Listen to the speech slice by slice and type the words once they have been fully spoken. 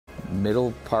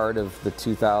middle part of the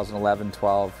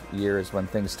 2011-12 years when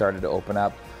things started to open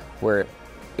up, where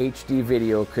HD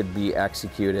video could be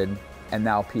executed and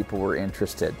now people were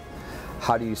interested.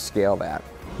 How do you scale that?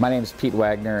 My name is Pete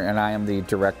Wagner and I am the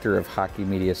Director of Hockey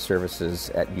Media Services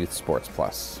at Youth Sports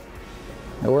Plus.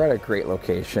 Now, we're at a great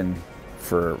location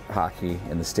for hockey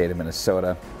in the state of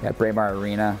Minnesota at Braemar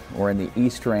Arena. We're in the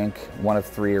East Rink, one of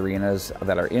 3 arenas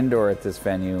that are indoor at this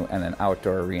venue, and an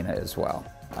outdoor arena as well.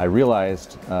 I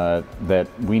realized that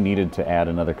we needed to add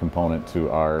another component to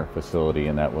our facility,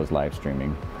 and that was live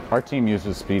streaming. Our team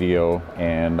uses Spiideo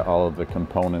and all of the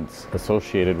components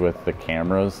associated with the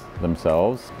cameras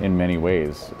themselves in many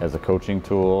ways, as a coaching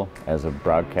tool, as a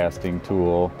broadcasting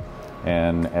tool,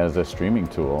 and as a streaming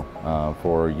tool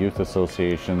for youth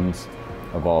associations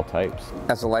of all types.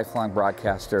 As a lifelong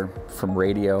broadcaster, from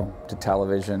radio to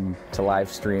television to live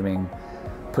streaming,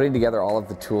 putting together all of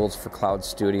the tools for Cloud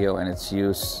Studio and its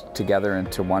use together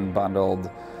into one bundled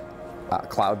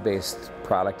cloud-based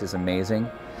product is amazing.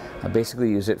 I basically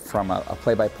use it from a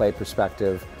play-by-play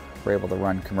perspective. We're able to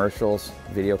run commercials,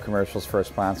 video commercials for our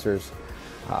sponsors,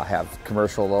 have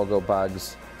commercial logo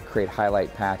bugs, create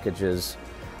highlight packages,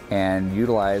 and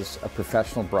utilize a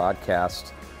professional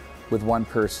broadcast with one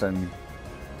person,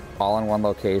 all in one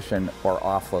location or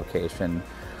off location,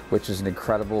 which is an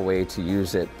incredible way to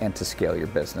use it and to scale your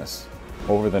business.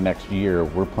 Over the next year,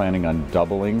 we're planning on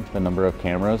doubling the number of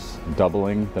cameras,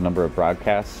 doubling the number of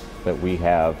broadcasts that we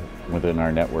have within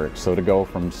our network. So to go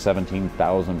from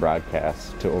 17,000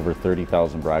 broadcasts to over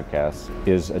 30,000 broadcasts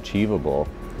is achievable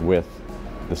with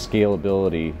the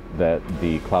scalability that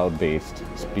the cloud-based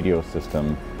Spiideo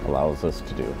system allows us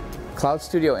to do. Cloud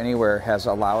Studio Anywhere has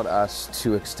allowed us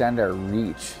to extend our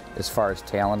reach as far as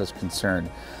talent is concerned.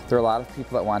 There are a lot of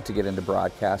people that want to get into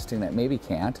broadcasting that maybe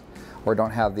can't or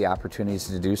don't have the opportunities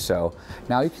to do so.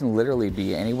 Now you can literally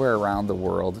be anywhere around the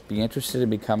world, be interested in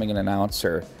becoming an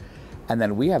announcer, and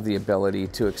then we have the ability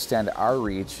to extend our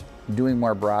reach doing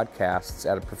more broadcasts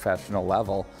at a professional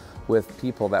level with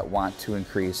people that want to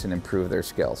increase and improve their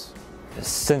skills.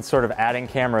 Since sort of adding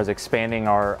cameras, expanding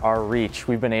our reach,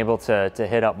 we've been able to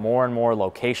hit up more and more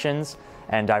locations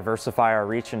and diversify our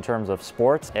reach in terms of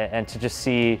sports, and to just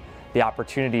see the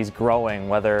opportunities growing,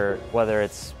 whether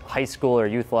it's high school or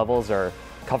youth levels, or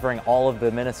covering all of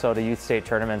the Minnesota Youth State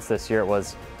tournaments this year. It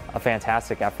was a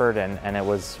fantastic effort, and it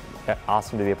was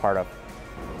awesome to be a part of.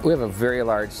 We have a very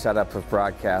large setup of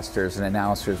broadcasters and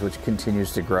announcers which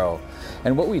continues to grow.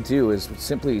 And what we do is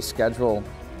simply schedule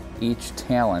each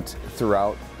talent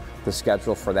throughout the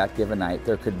schedule for that given night.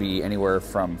 There could be anywhere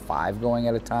from 5 going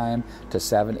at a time to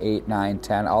 7, 8, 9,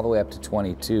 10, all the way up to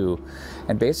 22.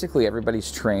 And basically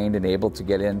everybody's trained and able to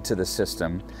get into the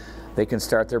system. They can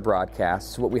start their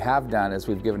broadcasts. What we have done is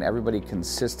we've given everybody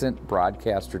consistent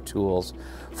broadcaster tools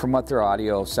from what their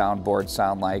audio soundboards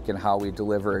sound like and how we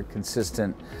deliver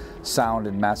consistent sound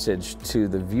and message to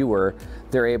the viewer.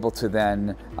 They're able to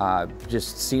then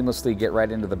just seamlessly get right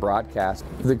into the broadcast.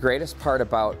 The greatest part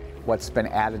about what's been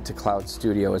added to Cloud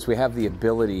Studio is we have the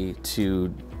ability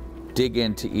to dig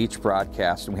into each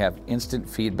broadcast, and we have instant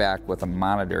feedback with a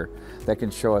monitor that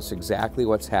can show us exactly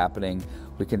what's happening.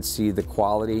 We can see the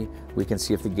quality, we can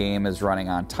see if the game is running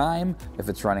on time, if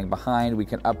it's running behind. We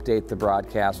can update the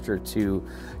broadcaster to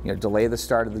delay the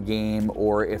start of the game,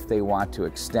 or if they want to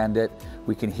extend it.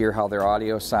 We can hear how their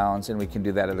audio sounds, and we can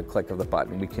do that at a click of the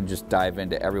button. We can just dive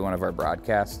into every one of our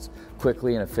broadcasts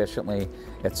quickly and efficiently.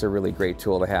 It's a really great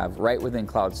tool to have right within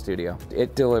Cloud Studio.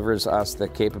 It delivers us the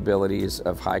capabilities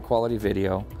of high quality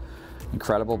video,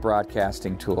 incredible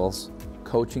broadcasting tools,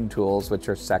 coaching tools which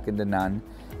are second to none,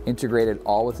 integrated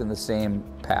all within the same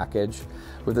package,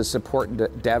 with a support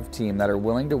and dev team that are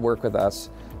willing to work with us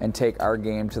and take our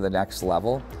game to the next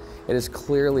level. It has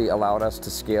clearly allowed us to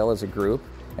scale as a group,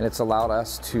 and it's allowed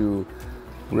us to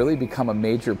really become a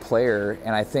major player,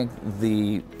 and I think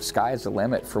the sky is the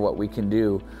limit for what we can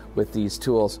do with these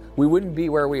tools. We wouldn't be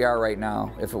where we are right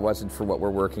now if it wasn't for what we're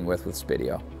working with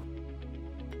Spiideo.